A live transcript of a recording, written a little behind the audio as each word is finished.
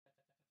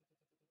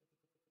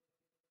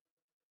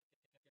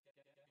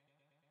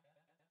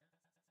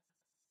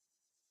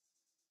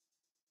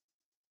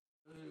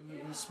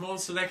A small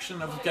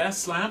selection of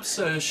gas lamps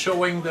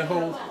showing the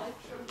whole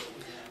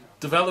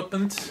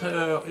development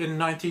in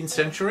 19th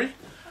century.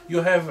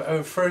 You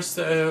have first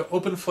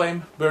open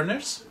flame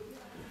burners,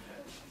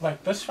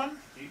 like this one.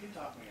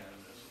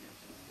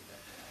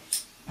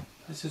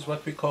 This is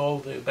what we call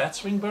the bat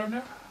swing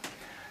burner.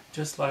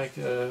 Just like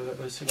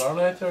a cigar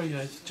lighter, you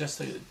have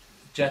just a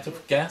jet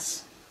of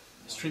gas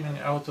streaming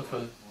out of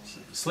a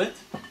slit.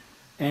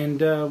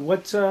 And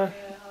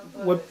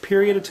what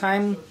period of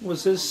time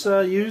was this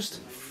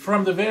used?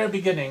 From the very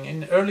beginning,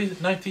 in early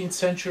 19th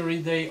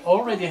century, they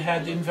already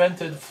had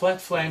invented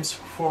flat flames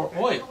for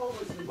oil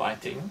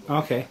lighting.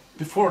 Okay.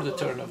 Before the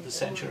turn of the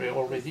century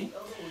already.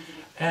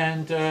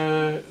 And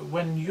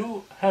when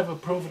you have a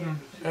proven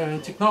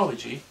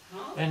technology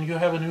and you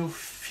have a new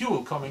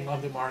fuel coming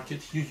on the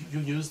market, you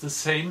use the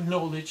same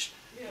knowledge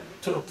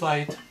to apply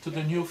it to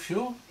the new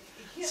fuel.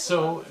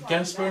 So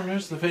gas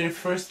burners, the very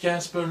first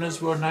gas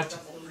burners were not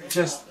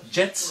just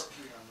jets,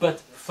 but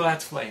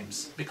flat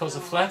flames, because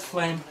a flat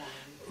flame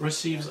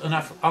receives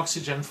enough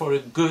oxygen for a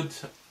good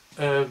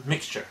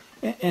mixture.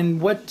 And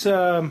what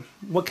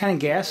kind of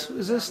gas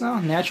is this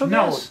now? Natural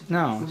gas?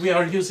 No. We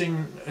are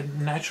using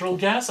natural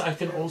gas. I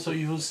can also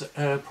use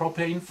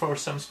propane for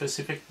some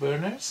specific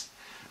burners.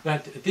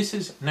 But this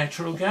is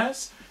natural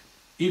gas.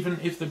 Even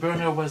if the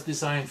burner was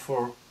designed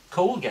for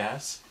coal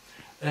gas,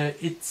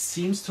 it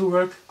seems to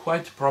work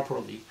quite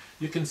properly.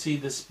 You can see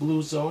this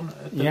blue zone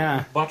at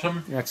the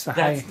bottom. That's the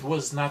that high.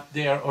 was not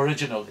there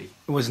originally.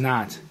 It was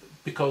not.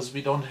 Because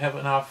we don't have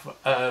enough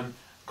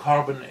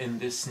carbon in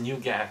this new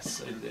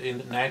gas, in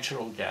the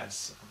natural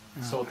gas.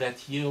 So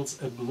that yields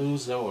a blue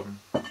zone.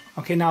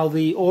 Okay, now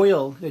the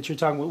oil that you're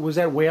talking about, was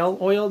that whale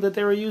oil that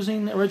they were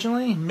using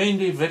originally?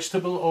 Mainly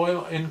vegetable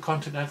oil in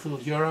continental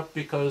Europe,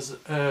 because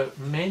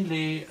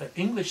mainly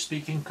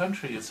English-speaking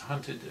countries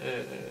hunted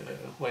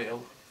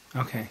whale.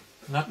 Okay.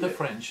 Not the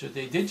French.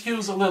 They did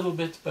use a little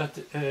bit, but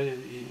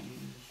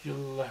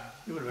you'll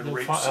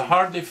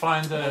hardly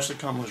find... Mostly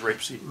common was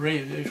rapeseed.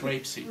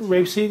 Rapeseed.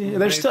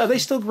 Rapeseed? Are they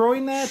still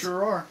growing that?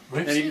 Sure are.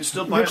 Rapeseed. And you can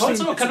still buy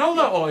Also,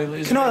 canola oil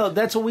is... Canola,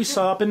 that's what we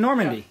saw up in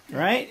Normandy,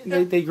 right?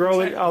 They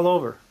grow it all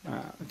over.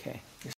 Okay.